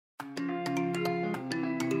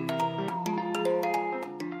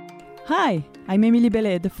Hi, I'm Emily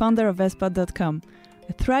Bellet, the founder of Vespot.com,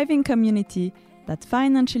 a thriving community that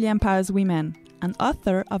financially empowers women, and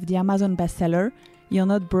author of the Amazon bestseller, You're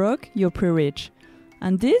Not Broke, You're Pre-Rich.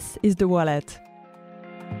 And this is The Wallet.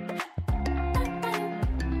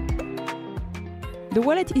 The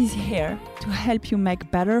Wallet is here to help you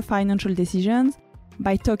make better financial decisions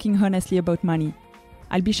by talking honestly about money.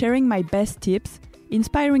 I'll be sharing my best tips,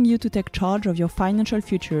 inspiring you to take charge of your financial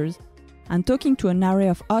futures, and talking to an array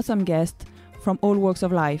of awesome guests from all walks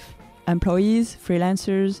of life: employees,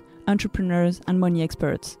 freelancers, entrepreneurs, and money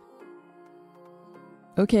experts.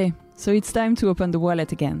 Okay, so it's time to open the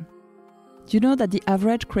wallet again. Do you know that the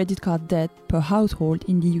average credit card debt per household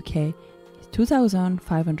in the UK is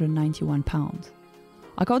 £2,591?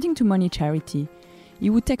 According to Money Charity,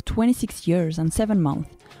 it would take 26 years and 7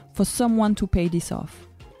 months for someone to pay this off,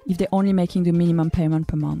 if they're only making the minimum payment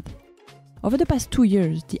per month. Over the past 2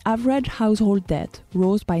 years, the average household debt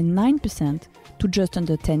rose by 9% to just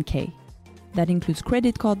under 10k. That includes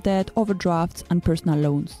credit card debt, overdrafts, and personal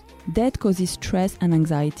loans. Debt causes stress and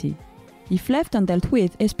anxiety. If left undealt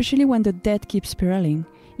with, especially when the debt keeps spiraling,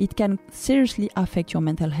 it can seriously affect your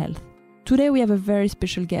mental health. Today we have a very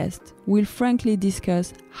special guest who will frankly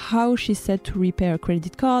discuss how she set to repay her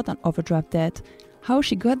credit card and overdraft debt, how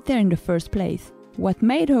she got there in the first place, what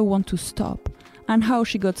made her want to stop, and how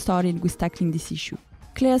she got started with tackling this issue.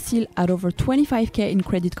 Clare Seal had over 25k in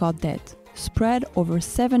credit card debt, spread over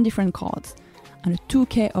 7 different cards, and a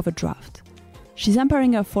 2k overdraft. She's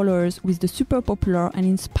empowering her followers with the super popular and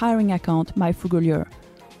inspiring account My Frugal Year,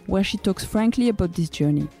 where she talks frankly about this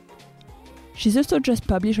journey. She's also just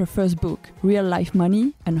published her first book, Real Life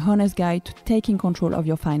Money, an honest guide to taking control of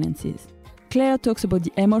your finances. Clare talks about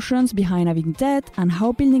the emotions behind having debt and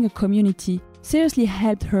how building a community seriously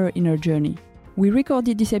helped her in her journey. We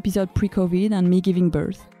recorded this episode pre-COVID and me giving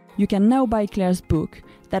birth. You can now buy Clare's book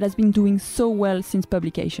that has been doing so well since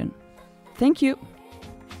publication. Thank you.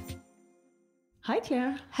 Hi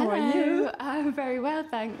Clare, how Hello. are you? I'm very well,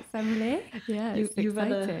 thanks, Emily. Yeah, it's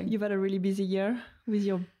exciting. You've had a really busy year with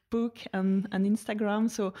your book and Instagram,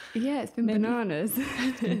 so Yeah, it's been bananas.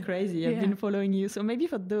 It's been crazy. I've been following you. So maybe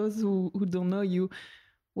for those who don't know you,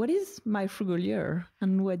 what is My Frugal Year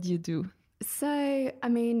and what do you do? So, I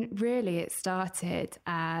mean, really it started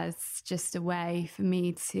as just a way for me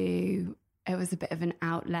it was a bit of an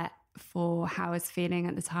outlet for how I was feeling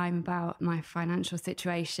at the time about my financial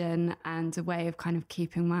situation, and a way of kind of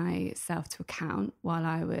keeping myself to account while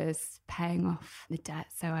I was paying off the debt.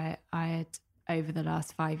 So I had, over the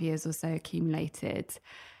last 5 years or so, accumulated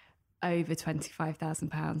over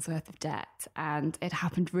 £25,000 worth of debt, and it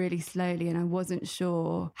happened really slowly, and I wasn't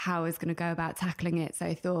sure how I was going to go about tackling it. So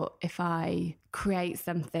I thought, if I create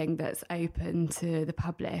something that's open to the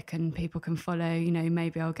public and people can follow,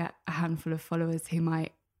 maybe I'll get a handful of followers who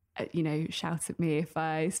might shout at me if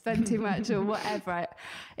I spend too much or whatever.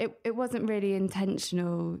 It wasn't really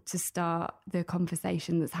intentional to start the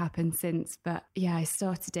conversation that's happened since, but yeah, I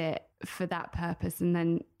started it for that purpose, and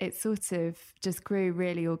then it sort of just grew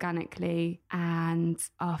really organically. And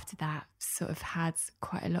after that, sort of had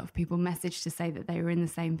quite a lot of people message to say that they were in the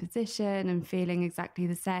same position and feeling exactly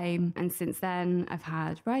the same. And since then, I've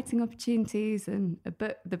had writing opportunities, and the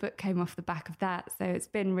book came off the back of that. So it's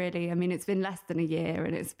been really, it's been less than a year,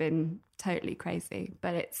 and it's been totally crazy,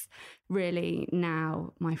 but it's really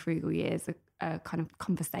now My Frugal Years, a kind of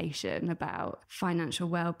conversation about financial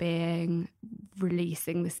well-being,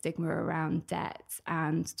 releasing the stigma around debt,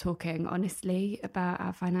 and talking honestly about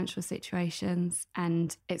our financial situations.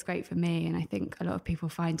 And it's great for me, and I think a lot of people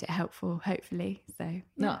find it helpful, hopefully. So yeah.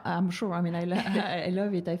 No, I'm sure. I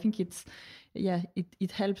love it. I think it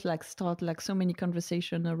helps start so many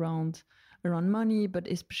conversations around money, but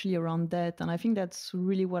especially around debt. And I think that's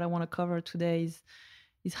really what I want to cover today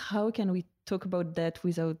is how can we talk about debt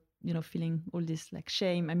without feeling all this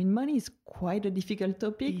shame. Money is quite a difficult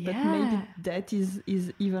topic, but maybe debt is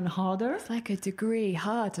even harder. It's like a degree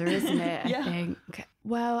harder, isn't it? Yeah. I think.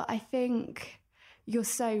 Well, I think you're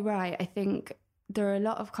so right. I think there are a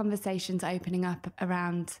lot of conversations opening up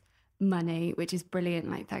around money, which is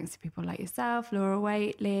brilliant. Thanks to people like yourself, Laura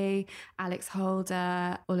Waitley, Alex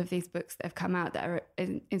Holder, all of these books that have come out that are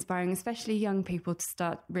inspiring, especially young people, to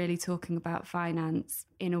start really talking about finance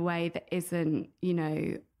in a way that isn't,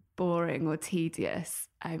 boring or tedious,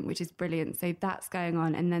 which is brilliant. So that's going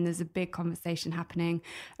on. And then there's a big conversation happening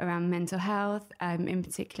around mental health, in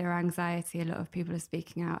particular anxiety. A lot of people are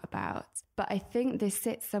speaking out about. But I think this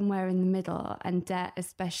sits somewhere in the middle, and debt,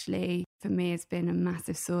 especially for me, has been a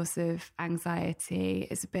massive source of anxiety.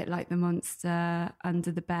 It's a bit like the monster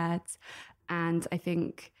under the bed. And I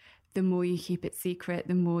think the more you keep it secret,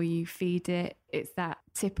 the more you feed it. It's that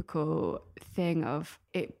typical thing of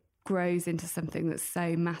it grows into something that's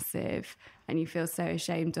so massive and you feel so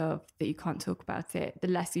ashamed of that you can't talk about it. The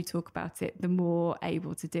less you talk about it, the more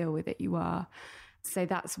able to deal with it you are. So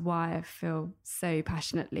that's why I feel so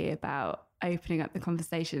passionately about opening up the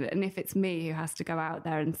conversation. And if it's me who has to go out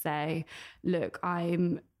there and say, look,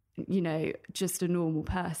 I'm, just a normal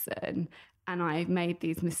person and I've made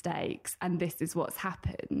these mistakes and this is what's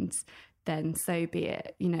happened, then so be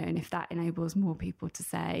it, and if that enables more people to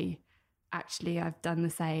say, actually, I've done the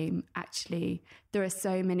same. Actually, there are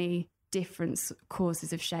so many different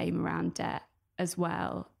causes of shame around debt as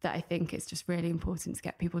well that I think it's just really important to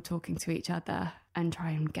get people talking to each other and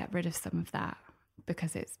try and get rid of some of that,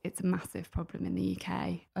 because it's a massive problem in the UK.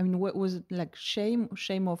 I mean, what was it like? Shame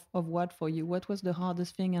of what for you? What was the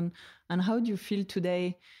hardest thing, and how do you feel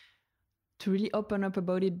today to really open up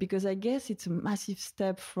about it? Because I guess it's a massive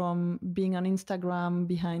step from being on Instagram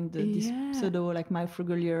behind this pseudo like My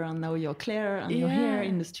Frugal Year, and now you're Claire and you're here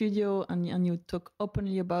in the studio and you talk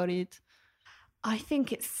openly about it. I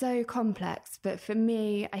think it's so complex, but for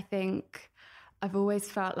me, I think I've always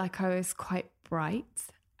felt like I was quite bright.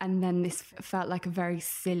 And then this felt like a very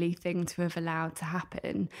silly thing to have allowed to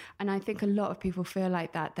happen. And I think a lot of people feel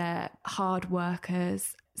like that. They're hard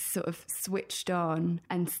workers, sort of switched on,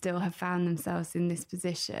 and still have found themselves in this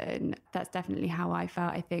position. That's definitely how I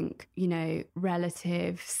felt. I think,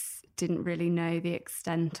 relatives didn't really know the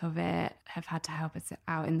extent of it, have had to help us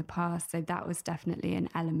out in the past. So that was definitely an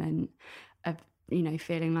element of,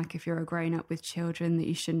 feeling like if you're a grown up with children that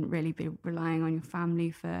you shouldn't really be relying on your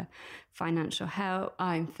family for financial help.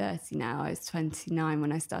 I'm 30 now. I was 29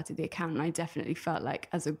 when I started the account, and I definitely felt like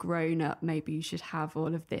as a grown up, maybe you should have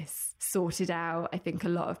all of this sorted out. I think a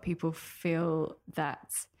lot of people feel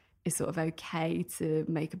that it's sort of okay to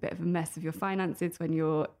make a bit of a mess of your finances when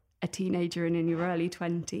you're a teenager and in your early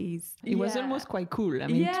 20s. It was almost quite cool. I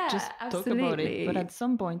mean, just absolutely. Talk about it. But at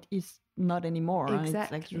some point, it's not anymore. Exactly.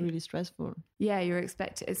 And it's like really stressful. Yeah, you're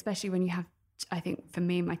expected, especially when you have, I think for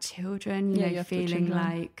me, my children, feeling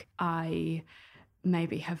like I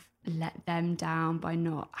maybe have let them down by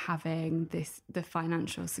not having the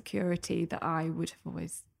financial security that I would have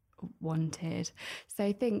always wanted. So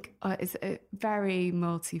I think it's very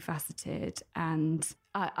multifaceted, and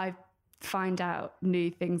I find out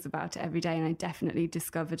new things about it every day, and I definitely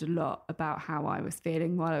discovered a lot about how I was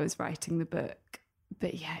feeling while I was writing the book.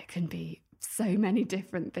 But yeah, it can be so many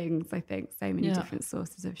different things, I think, so many different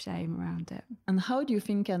sources of shame around it. And how do you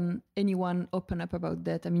think can anyone open up about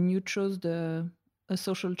that? I mean, you chose a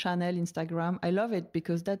social channel, Instagram. I love it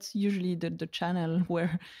because that's usually the channel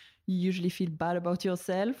where you usually feel bad about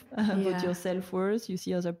yourself, about your self-worth. You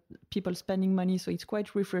see other people spending money. So it's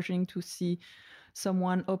quite refreshing to see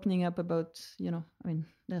someone opening up about,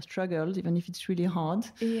 their struggles, even if it's really hard.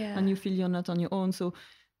 Yeah. And you feel you're not on your own. So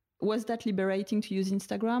was that liberating to use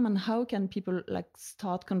Instagram? And how can people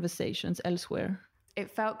start conversations elsewhere?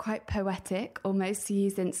 It felt quite poetic almost to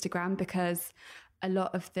use Instagram, because a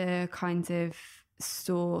lot of the kind of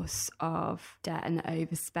source of debt and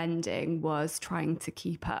overspending was trying to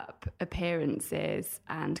keep up appearances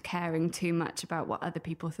and caring too much about what other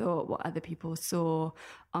people thought, what other people saw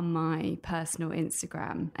on my personal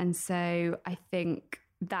Instagram. And so I think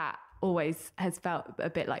that always has felt a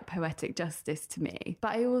bit like poetic justice to me.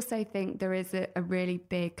 But I also think there is a really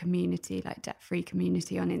big community, like debt-free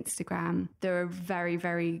community on Instagram. There are very,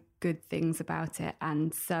 very good things about it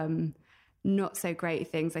and some not so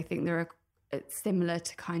great things. I think there are similar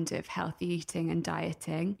to kind of healthy eating and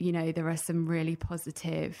dieting. There are some really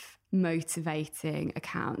positive, motivating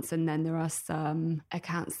accounts, and then there are some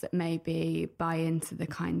accounts that maybe buy into the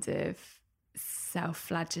kind of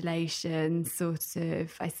self-flagellation sort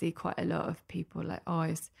of. I see quite a lot of people like,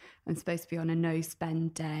 I'm supposed to be on a no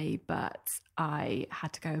spend day, but I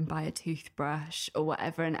had to go and buy a toothbrush or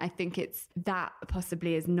whatever. And I think it's that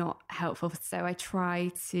possibly is not helpful. So I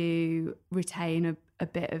try to retain a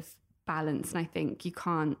bit of balance. And I think you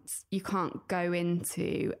can't go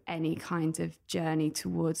into any kind of journey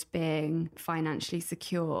towards being financially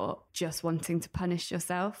secure just wanting to punish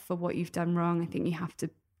yourself for what you've done wrong. I think you have to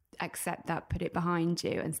accept that, put it behind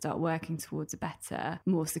you, and start working towards a better,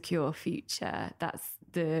 more secure future. That's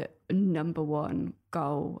the number one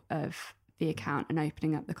goal of the account and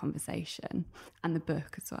opening up the conversation, and the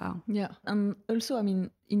book as well. Yeah. And also, I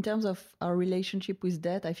mean, in terms of our relationship with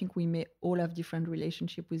debt, I think we may all have different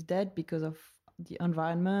relationship with debt because of the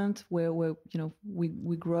environment where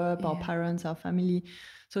we grew up, our parents, our family.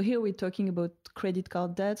 So here we're talking about credit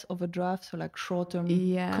card debts, overdraft, so like short-term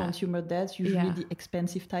consumer debts, usually the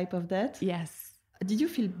expensive type of debt. Yes. Did you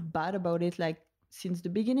feel bad about it? Like since the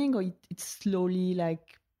beginning, or it's slowly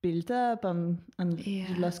like built up and you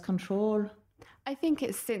lost control? I think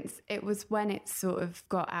it's since it was when it sort of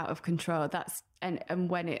got out of control. And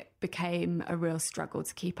when it became a real struggle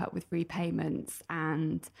to keep up with repayments.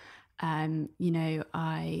 And,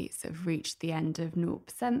 I sort of reached the end of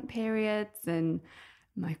 0% periods and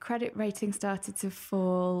my credit rating started to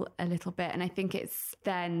fall a little bit. And I think it's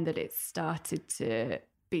then that it started to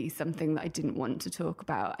be something that I didn't want to talk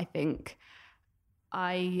about. I think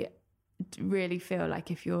I really feel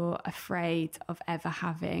like if you're afraid of ever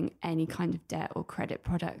having any kind of debt or credit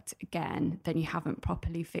product again, then you haven't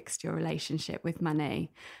properly fixed your relationship with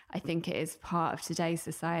money. I think it is part of today's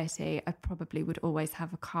society. I probably would always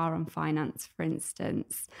have a car on finance, for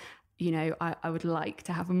instance. I would like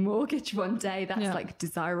to have a mortgage one day. That's like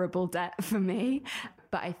desirable debt for me.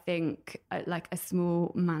 But I think like a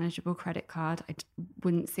small manageable credit card, I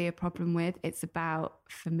wouldn't see a problem with. It's about,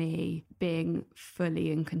 for me, being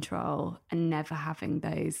fully in control and never having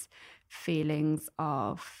those feelings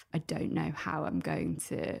of, I don't know how I'm going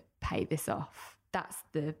to pay this off. That's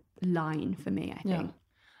the line for me, I think.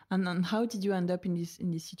 And how did you end up in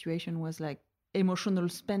this situation? Was like emotional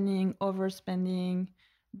spending, overspending?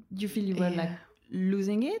 Do you feel you were like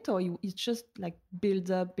losing it, or it's just like build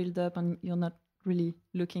up and you're not really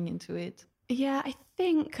looking into it? Yeah, I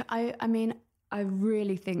think, I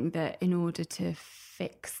really think that in order to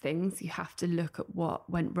fix things, you have to look at what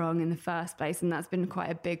went wrong in the first place. And that's been quite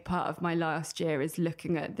a big part of my last year, is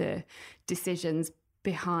looking at the decisions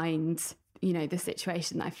behind the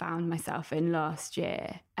situation that I found myself in last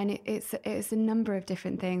year. And it's a number of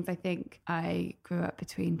different things. I think I grew up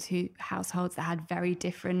between two households that had very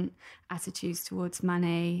different attitudes towards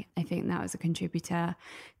money. I think that was a contributor.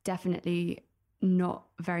 Definitely not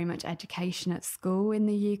very much education at school in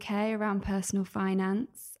the UK around personal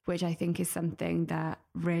finance, which I think is something that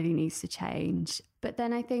really needs to change. But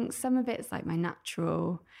then I think some of it's like my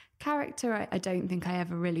natural character. I don't think I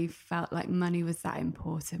ever really felt like money was that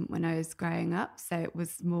important when I was growing up. So it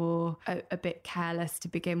was more a bit careless to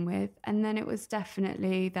begin with. And then it was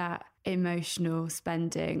definitely that emotional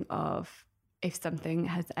spending of, if something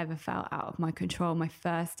has ever felt out of my control, my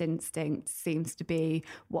first instinct seems to be,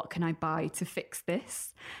 what can I buy to fix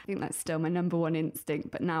this? I think that's still my number one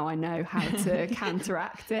instinct, but now I know how to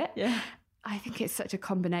counteract it. Yeah. I think it's such a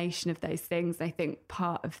combination of those things. I think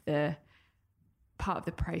part of the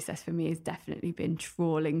process for me has definitely been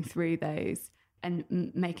trawling through those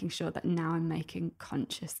and making sure that now I'm making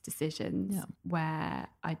conscious decisions where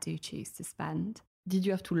I do choose to spend. Did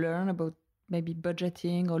you have to learn about maybe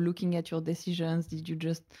budgeting or looking at your decisions? Did you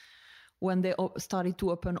just, when they started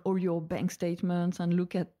to open all your bank statements and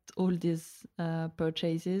look at all these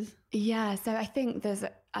purchases? Yeah, so I think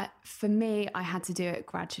for me, I had to do it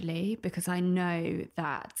gradually, because I know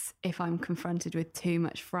that if I'm confronted with too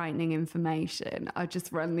much frightening information, I'll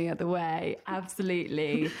just run the other way.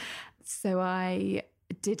 Absolutely. So I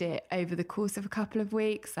did it over the course of a couple of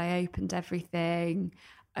weeks. I opened everything.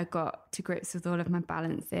 I got to grips with all of my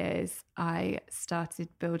balances. I started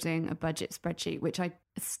building a budget spreadsheet, which I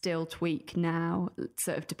still tweak now,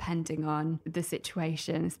 sort of depending on the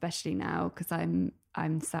situation, especially now because I'm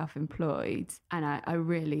self-employed, and I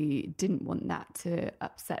really didn't want that to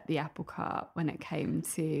upset the apple cart when it came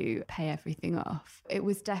to pay everything off. It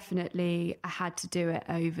was definitely, I had to do it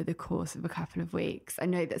over the course of a couple of weeks. I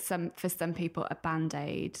know that for some people, a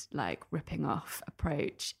band-aid, like ripping off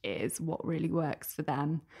approach is what really works for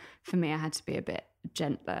them. For me, I had to be a bit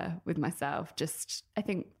gentler with myself. I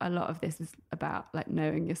think a lot of this is about like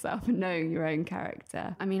knowing yourself and knowing your own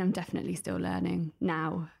character. I mean, I'm definitely still learning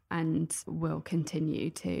now and will continue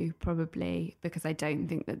to, probably, because I don't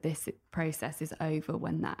think that this process is over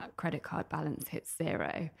when that credit card balance hits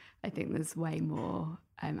zero. I think there's way more.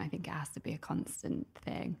 I think it has to be a constant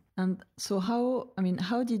thing. And so how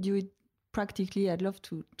did you practically? I'd love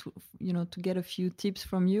to get a few tips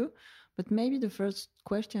from you, but maybe the first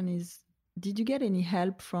question is, did you get any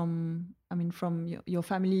help from your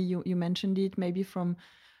family? You mentioned it, maybe from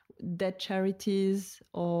debt charities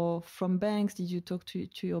or from banks. Did you talk to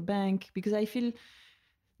your bank? Because I feel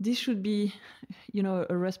this should be,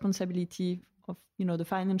 a responsibility of, the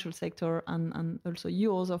financial sector and also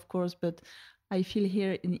yours, of course. But I feel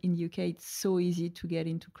here in UK, it's so easy to get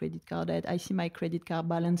into credit card debt. I see my credit card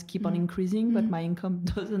balance keep on increasing, but my income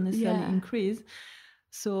doesn't necessarily increase.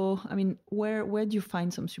 So, where do you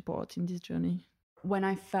find some support in this journey? When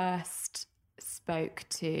I first spoke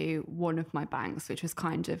to one of my banks, which was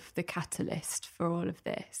kind of the catalyst for all of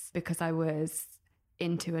this, because I was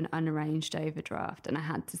into an unarranged overdraft, and I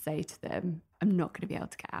had to say to them, I'm not going to be able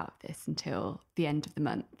to get out of this until the end of the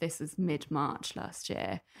month. This was mid-March last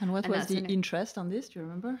year. And what was the interest on this? Do you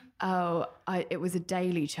remember? It was a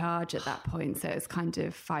daily charge at that point. So it was kind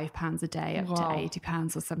of £5 a day up to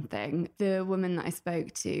 £80 or something. The woman that I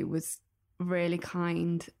spoke to was really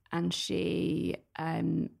kind, and she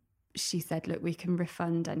said, look, we can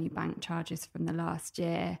refund any bank charges from the last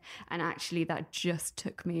year. And actually that just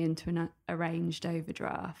took me into an arranged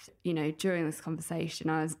overdraft. You know, during this conversation,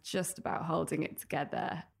 I was just about holding it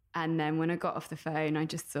together. And then when I got off the phone, I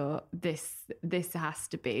just thought, this has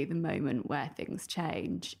to be the moment where things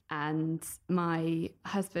change. And my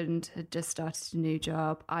husband had just started a new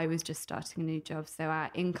job. I was just starting a new job. So our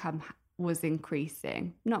income was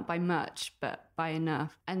increasing, not by much, but by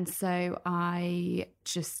enough. And so I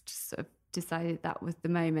just sort of decided that was the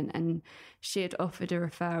moment. And she had offered a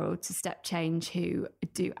referral to Step Change, who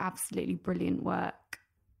do absolutely brilliant work.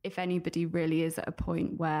 If anybody really is at a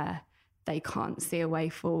point where they can't see a way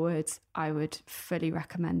forward, I would fully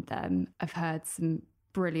recommend them. I've heard some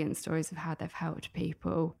brilliant stories of how they've helped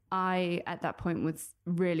people. I, at that point, was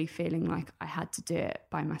really feeling like I had to do it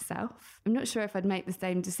by myself. I'm not sure if I'd make the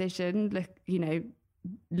same decision,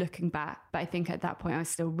 looking back, but I think at that point I was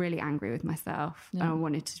still really angry with myself. Yeah.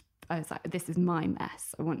 And I was like, this is my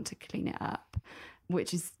mess. I want to clean it up,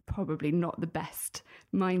 which is probably not the best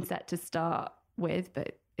mindset to start with,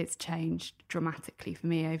 but it's changed dramatically for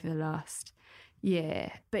me over the last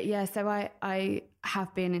year. But yeah, so I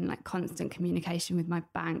have been in like constant communication with my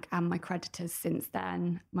bank and my creditors since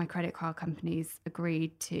then. My credit card companies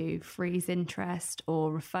agreed to freeze interest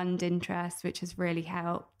or refund interest, which has really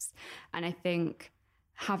helped. And I think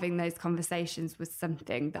having those conversations was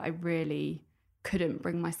something that I really couldn't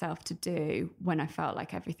bring myself to do when I felt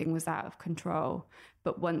like everything was out of control.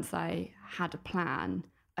 But once I had a plan,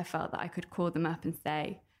 I felt that I could call them up and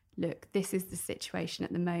say, look, this is the situation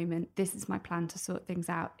at the moment. This is my plan to sort things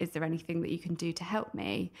out. Is there anything that you can do to help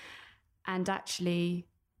me? And actually,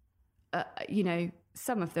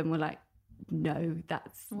 some of them were like, no,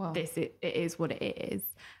 it is what it is.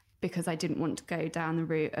 Because I didn't want to go down the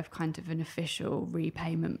route of kind of an official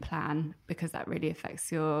repayment plan, because that really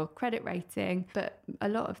affects your credit rating. But a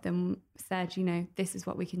lot of them said, this is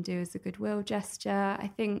what we can do as a goodwill gesture.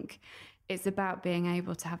 I think it's about being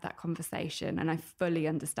able to have that conversation. And I fully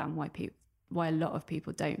understand why a lot of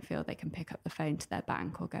people don't feel they can pick up the phone to their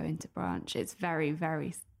bank or go into branch. It's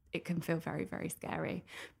it can feel very, very scary.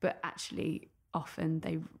 But actually, often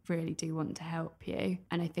they really do want to help you.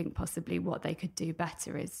 And I think possibly what they could do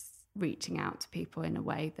better is reaching out to people in a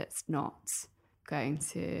way that's not going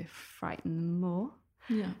to frighten them more.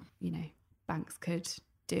 Yeah. Banks could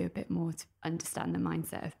do a bit more to understand the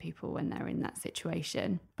mindset of people when they're in that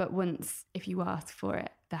situation. But if you ask for it,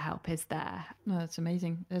 the help is there. No, that's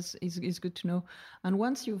amazing. It's good to know. And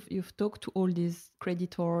once you've talked to all these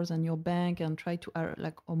creditors and your bank and tried to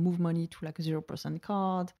or move money to like a 0%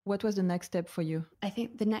 card, what was the next step for you? I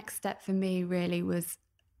think the next step for me really was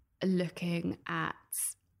looking at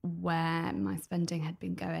where my spending had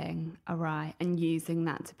been going awry and using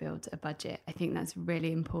that to build a budget. I think that's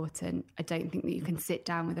really important. I don't think that you can sit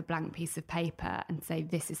down with a blank piece of paper and say,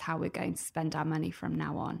 this is how we're going to spend our money from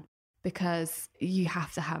now on, because you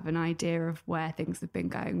have to have an idea of where things have been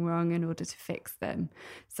going wrong in order to fix them.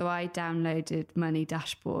 So I downloaded Money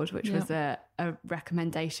Dashboard, which was a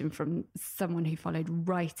recommendation from someone who followed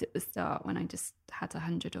right at the start when I just had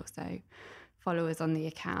 100 or so followers on the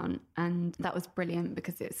account. And that was brilliant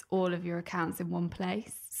because it's all of your accounts in one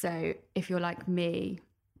place. So if you're like me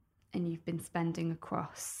and you've been spending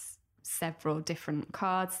across several different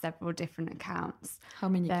cards, several different accounts. How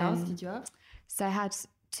many cards did you have? So I had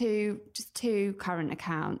two current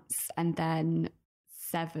accounts and then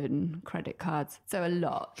 7 credit cards. So a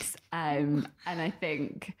lot. And I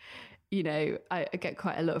think, I get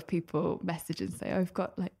quite a lot of people message and say, I've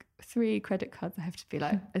got like 3 credit cards. I have to be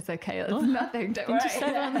like, it's okay. That's nothing. Don't worry.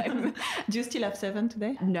 7. Do you still have 7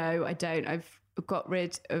 today? No, I don't. I've got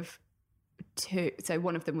rid of 2. So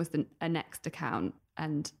one of them was a Next account,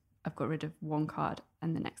 and I've got rid of 1 card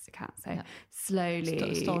and the Next account. So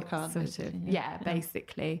slowly, store card,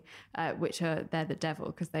 basically, which they're the devil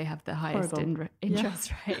because they have the highest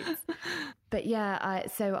interest rates. But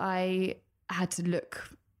I had to look,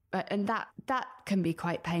 and that can be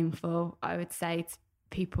quite painful, I would say, to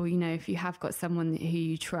people. If you have got someone who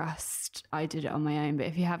you trust, I did it on my own, but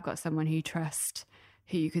if you have got someone who you trust,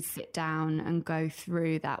 who you could sit down and go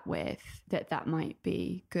through that with, that might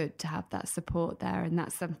be good to have that support there. And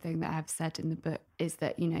that's something that I've said in the book, is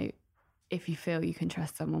that, if you feel you can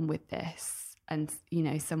trust someone with this and,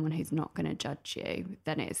 someone who's not going to judge you,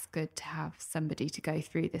 then it's good to have somebody to go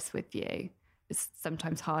through this with you, it's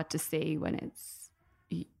sometimes hard to see when it's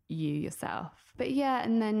you yourself. But yeah,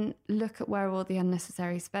 and then look at where all the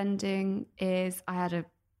unnecessary spending is. I had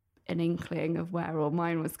an inkling of where all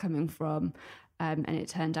mine was coming from, and it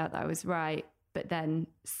turned out that I was right. But then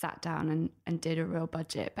sat down and did a real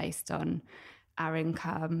budget based on our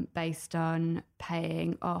income, based on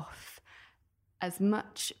paying off as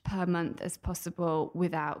much per month as possible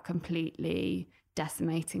without completely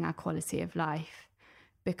decimating our quality of life.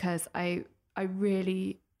 Because I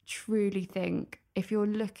really, truly think if you're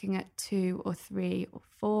looking at 2 or 3 or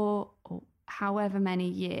 4 or however many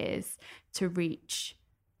years to reach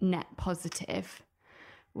net positive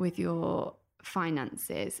with your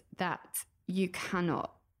finances, that you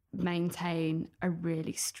cannot maintain a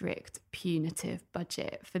really strict punitive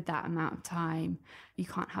budget for that amount of time. You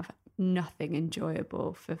can't have nothing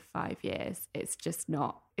enjoyable for 5 years. It's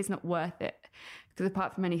not worth it, because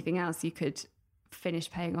apart from anything else, you could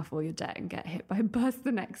finish paying off all your debt and get hit by a bus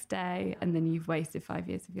the next day, and then you've wasted 5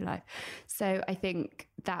 years of your life. So I think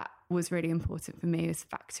that was really important for me, was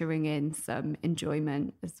factoring in some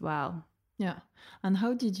enjoyment as well. Yeah. And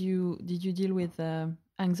how did you deal with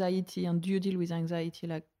anxiety, and do you deal with anxiety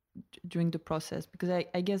like during the process? Because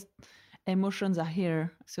I guess emotions are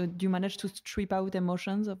here. So do you manage to strip out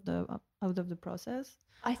emotions out of the process?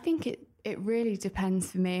 I think it really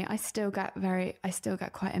depends for me. I still get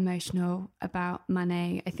quite emotional about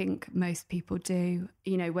money. I think most people do,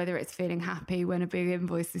 whether it's feeling happy when a big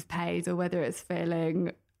invoice is paid or whether it's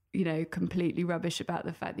feeling, completely rubbish about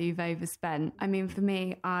the fact that you've overspent. I mean, for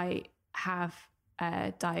me, I have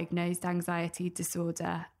a diagnosed anxiety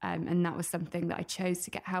disorder, and that was something that I chose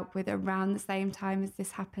to get help with around the same time as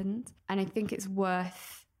this happened. And I think it's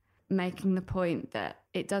worth making the point that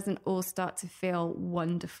it doesn't all start to feel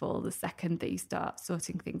wonderful the second that you start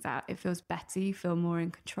sorting things out. It feels better, you feel more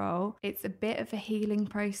in control. It's a bit of a healing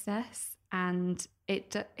process, and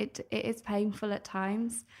it is painful at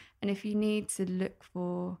times. And if you need to look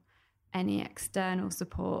for any external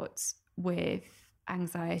support with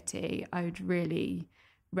anxiety, I would really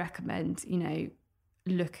recommend,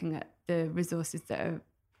 looking at the resources that are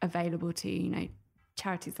available to you.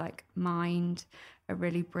 Charities like Mind are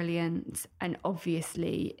really brilliant. And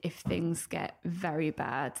obviously, if things get very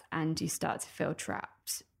bad and you start to feel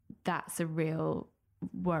trapped, that's a real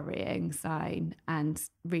worrying sign. And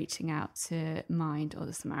reaching out to Mind or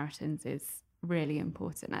the Samaritans is really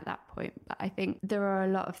important at that point. But I think there are a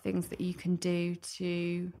lot of things that you can do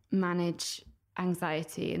to manage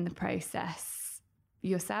anxiety in the process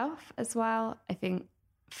yourself as well. I think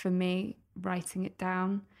for me, writing it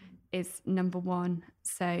down is number one.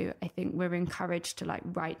 So I think we're encouraged to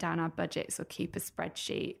write down our budgets or keep a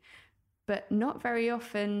spreadsheet, but not very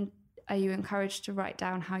often are you encouraged to write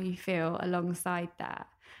down how you feel alongside that.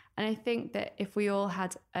 And I think that if we all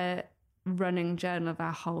had a running journal of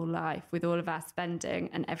our whole life with all of our spending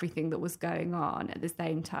and everything that was going on at the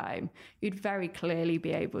same time, you'd very clearly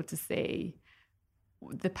be able to see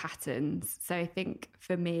the patterns. So I think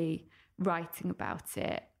for me, writing about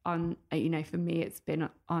it on, for me, it's been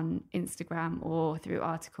on Instagram or through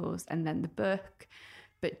articles and then the book.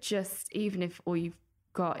 But just even if all you've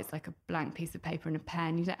got is a blank piece of paper and a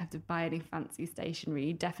pen, you don't have to buy any fancy stationery.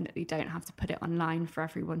 You definitely don't have to put it online for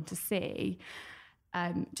everyone to see.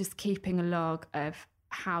 Just keeping a log of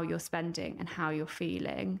how you're spending and how you're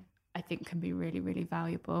feeling, I think can be really, really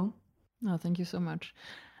valuable. Oh, thank you so much.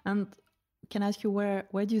 And can I ask you where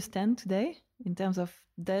do you stand today in terms of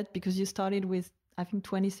debt? Because you started with, I think,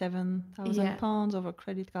 £27,000 over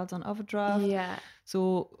credit cards and overdraft. Yeah.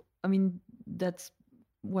 So, I mean, that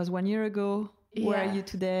was 1 year ago. Where are you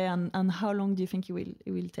today? And how long do you think it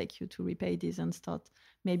will take you to repay this and start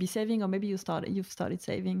maybe saving, or maybe you've started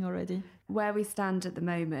saving already? Where we stand at the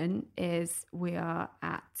moment is we are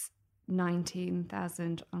at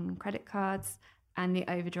 19,000 on credit cards and the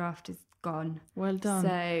overdraft is gone. Well done.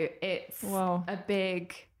 So it's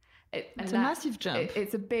it's a massive jump.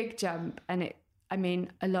 It's a big jump. And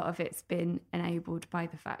a lot of it's been enabled by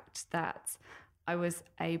the fact that I was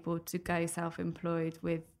able to go self-employed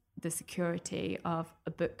with the security of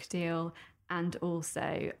a book deal and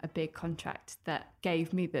also a big contract that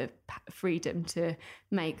gave me the freedom to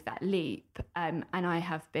make that leap. And I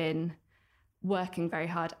have been working very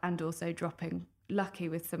hard and also dropping lucky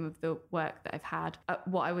with some of the work that I've had.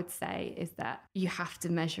 What I would say is that you have to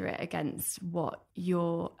measure it against what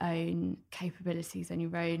your own capabilities and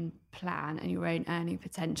your own plan and your own earning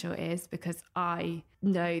potential is, because I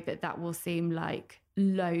know that will seem like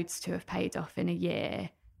loads to have paid off in a year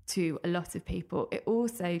to a lot of people. It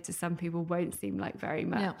also, to some people, won't seem like very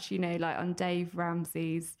much. You know, like on Dave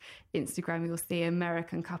Ramsey's Instagram, you'll see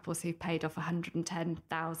American couples who've paid off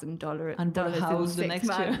 $110,000 and bought a house the next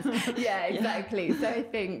year. Yeah, exactly. So I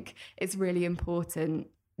think it's really important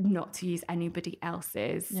not to use anybody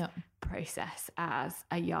else's process as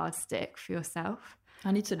a yardstick for yourself.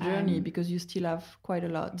 And it's a journey because you still have quite a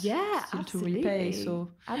lot still absolutely. to repay. So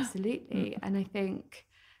absolutely. And I think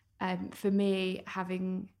for me,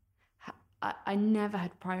 I never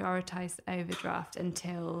had prioritized overdraft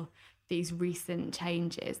until these recent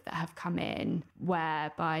changes that have come in,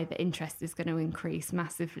 whereby the interest is going to increase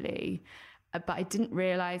massively. But I didn't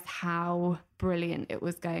realize how brilliant it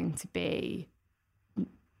was going to be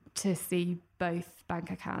to see both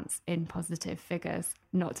bank accounts in positive figures,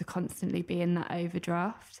 not to constantly be in that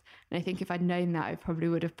overdraft. And I think if I'd known that, I probably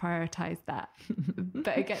would have prioritized that.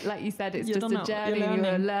 But again, like you said, it's just a journey.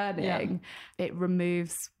 You're learning. Yeah. It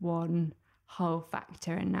removes one whole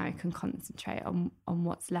factor, and now you can concentrate on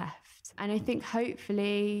what's left. And I think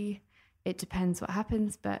hopefully it depends what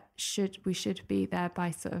happens, but we should be there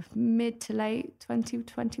by sort of mid to late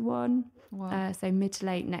 2021. Wow. So mid to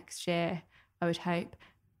late next year, I would hope.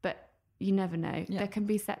 But you never know. Yeah. There can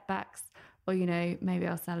be setbacks, or, you know, maybe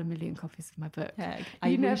I'll sell 1 million copies of my book. Yeah,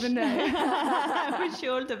 you never know. I wish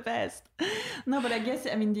you all the best. No, but I guess,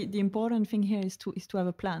 I mean, the important thing here is to have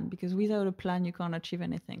a plan, because without a plan, you can't achieve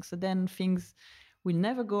anything. So then things will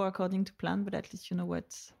never go according to plan, but at least you know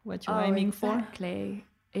what you're aiming for. Exactly.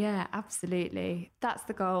 Yeah, absolutely. That's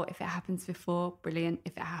the goal. If it happens before, brilliant.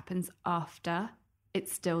 If it happens after,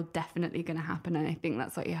 it's still definitely going to happen. And I think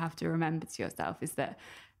that's what you have to remember to yourself, is that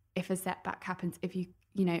if a setback happens, if you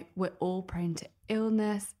know, we're all prone to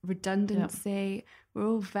illness, redundancy. We're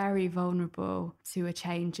all very vulnerable to a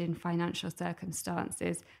change in financial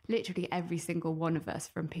circumstances. Literally every single one of us,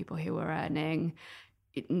 from people who are earning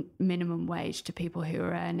minimum wage to people who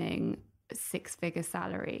are earning 6-figure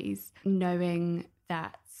salaries, knowing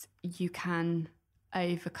that you can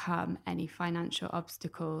overcome any financial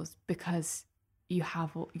obstacles because you're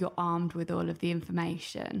armed with all of the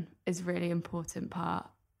information is really important part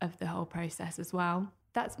of the whole process as well.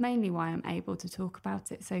 That's mainly why I'm able to talk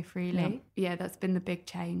about it so freely. Yeah, that's been the big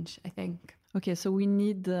change, I think. Okay, so we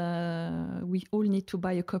all need to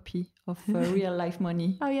buy a copy of Real Life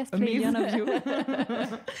Money. Oh, yes, please. 1 million of you.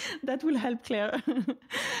 That will help, Claire.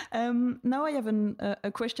 Now I have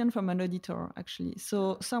a question from an auditor, actually.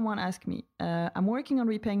 So someone asked me, I'm working on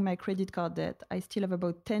repaying my credit card debt. I still have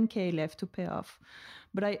about 10K left to pay off.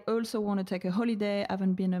 But I also want to take a holiday. I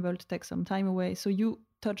haven't been able to take some time away. So you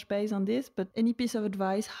touch base on this, but any piece of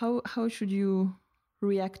advice, how should you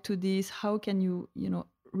react to this? How can you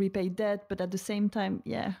repay debt, but at the same time,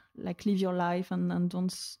 like live your life and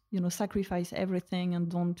don't, sacrifice everything and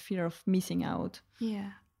don't fear of missing out?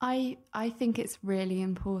 Yeah, I think it's really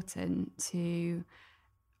important to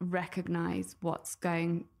recognize what's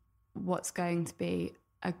going to be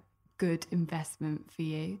a good investment for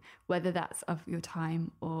you, whether that's of your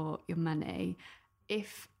time or your money.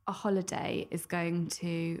 If a holiday is going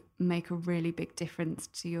to make a really big difference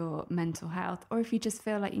to your mental health, or if you just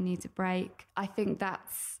feel like you need a break, I think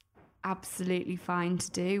that's absolutely fine to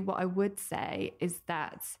do. What I would say is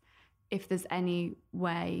that if there's any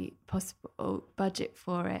way possible, budget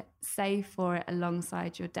for it, save for it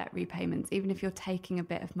alongside your debt repayments, even if you're taking a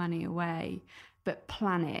bit of money away, but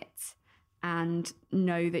plan it and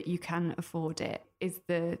know that you can afford it is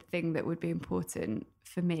the thing that would be important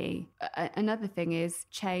for me. Another thing is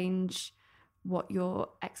change what your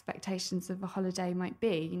expectations of a holiday might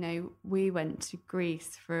be. We went to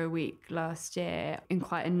Greece for a week last year in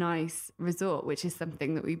quite a nice resort, which is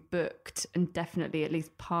something that we booked and definitely at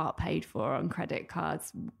least part paid for on credit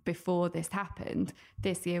cards before this happened.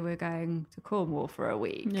 This year we're going to Cornwall for a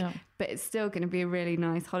week, but it's still going to be a really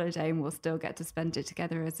nice holiday and we'll still get to spend it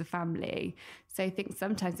together as a family. So I think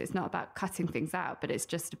sometimes it's not about cutting things out, but it's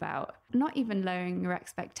just about not even lowering your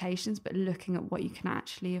expectations, but looking at what you can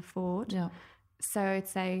actually afford. So I'd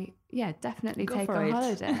say, definitely take a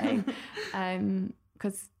holiday,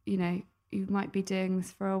 because, you might be doing this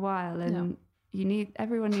for a while and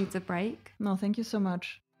everyone needs a break. No, thank you so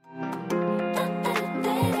much.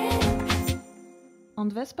 On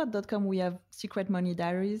Vespa.com, we have secret money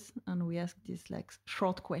diaries and we ask these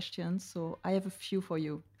short questions. So I have a few for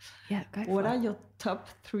you. Yeah, go for it. What are your top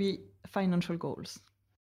 3 financial goals?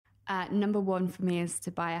 Number 1 for me is to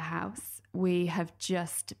buy a house. We have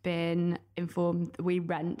just been informed, we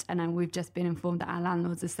rent, and we've just been informed that our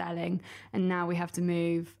landlords are selling, and now we have to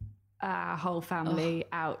move our whole family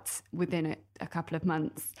out within a couple of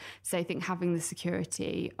months. So I think having the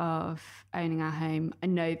security of owning our home, I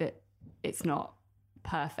know that it's not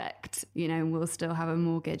perfect, and we'll still have a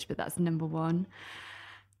mortgage, but that's number one.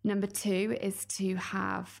 Number two is to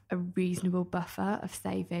have a reasonable buffer of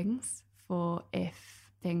savings for if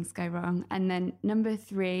things go wrong. And then number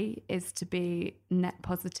three is to be net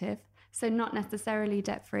positive. So not necessarily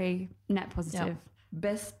debt-free, net positive. Yeah.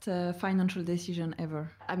 Best financial decision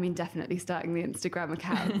ever. I mean, definitely starting the Instagram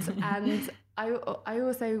account. And I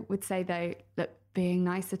also would say, though, that being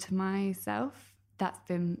nicer to myself, that's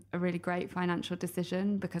been a really great financial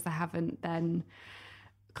decision, because I haven't then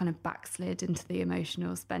kind of backslid into the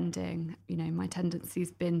emotional spending. My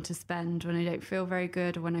tendency's been to spend when I don't feel very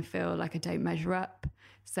good or when I feel like I don't measure up.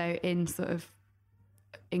 So in sort of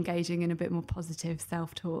engaging in a bit more positive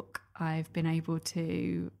self-talk, I've been able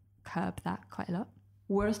to curb that quite a lot.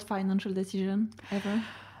 Worst financial decision ever?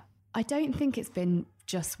 I don't think it's been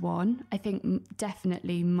just one. I think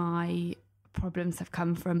definitely my problems have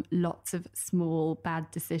come from lots of small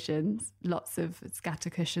bad decisions, lots of scatter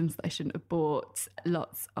cushions that I shouldn't have bought,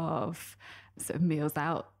 lots of sort of meals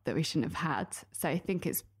out that we shouldn't have had. So I think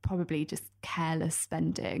it's probably just careless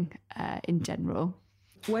spending in general.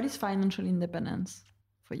 What is financial independence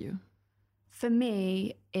for you? For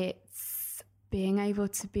me, it's being able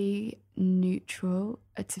to be neutral,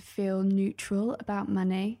 to feel neutral about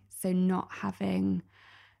money. So not having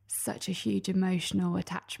such a huge emotional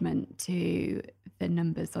attachment to the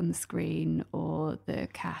numbers on the screen or the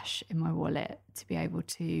cash in my wallet, to be able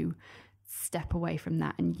to step away from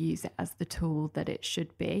that and use it as the tool that it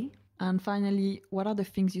should be. And finally, what are the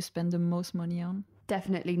things you spend the most money on?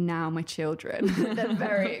 Definitely now my children. They're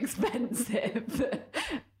very expensive.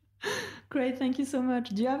 Great, thank you so much.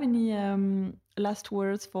 Do you have any last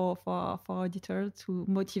words for our auditors to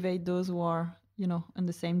motivate those who are, on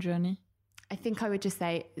the same journey? I think I would just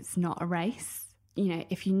say it's not a race.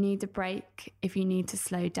 If you need a break, if you need to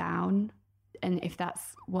slow down, and if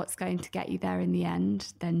that's what's going to get you there in the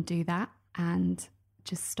end, then do that and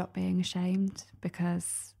just stop being ashamed,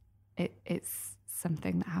 because it's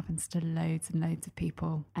something that happens to loads and loads of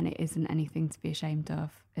people, and it isn't anything to be ashamed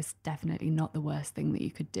of. It's definitely not the worst thing that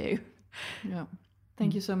you could do. Yeah.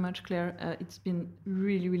 Thank you so much, Claire. It's been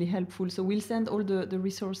really, really helpful. So we'll send all the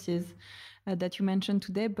resources that you mentioned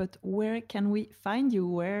today, but where can we find you?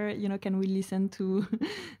 Where, can we listen to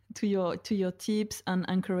your tips and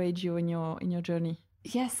encourage you in your journey?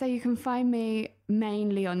 Yes, so you can find me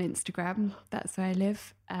mainly on Instagram. That's where I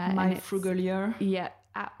live. My Frugal Year. Yeah,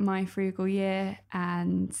 at My Frugal Year.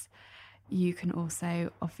 And you can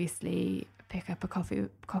also obviously pick up a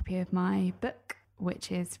copy of my book,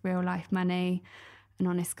 which is Real Life Money, An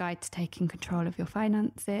Honest Guide to Taking Control of Your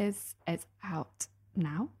Finances. It's out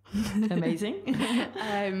now. Amazing.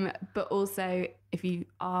 But also, if you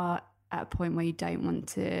are at a point where you don't want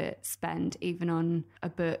to spend even on a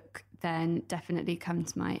book, then definitely come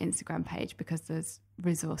to my Instagram page, because there's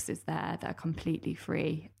resources there that are completely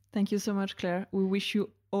free. Thank you so much, Claire. We wish you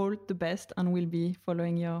all the best, and we'll be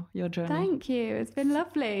following your journey. Thank you. It's been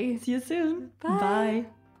lovely. See you soon. Bye. Bye.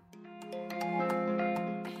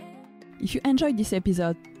 If you enjoyed this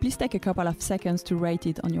episode, please take a couple of seconds to rate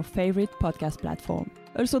it on your favorite podcast platform.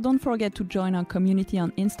 Also, don't forget to join our community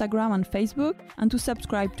on Instagram and Facebook, and to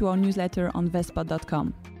subscribe to our newsletter on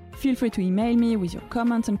vestpod.com. Feel free to email me with your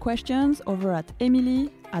comments and questions over at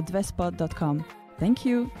emily@vestpod.com. Thank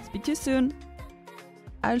you. Speak to you soon.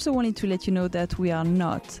 I also wanted to let you know that we are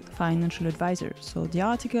not financial advisors. So the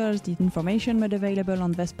articles, the information made available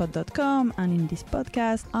on vestpod.com and in this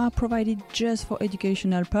podcast are provided just for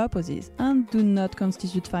educational purposes and do not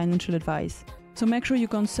constitute financial advice. So make sure you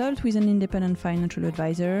consult with an independent financial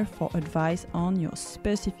advisor for advice on your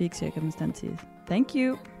specific circumstances. Thank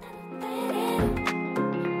you.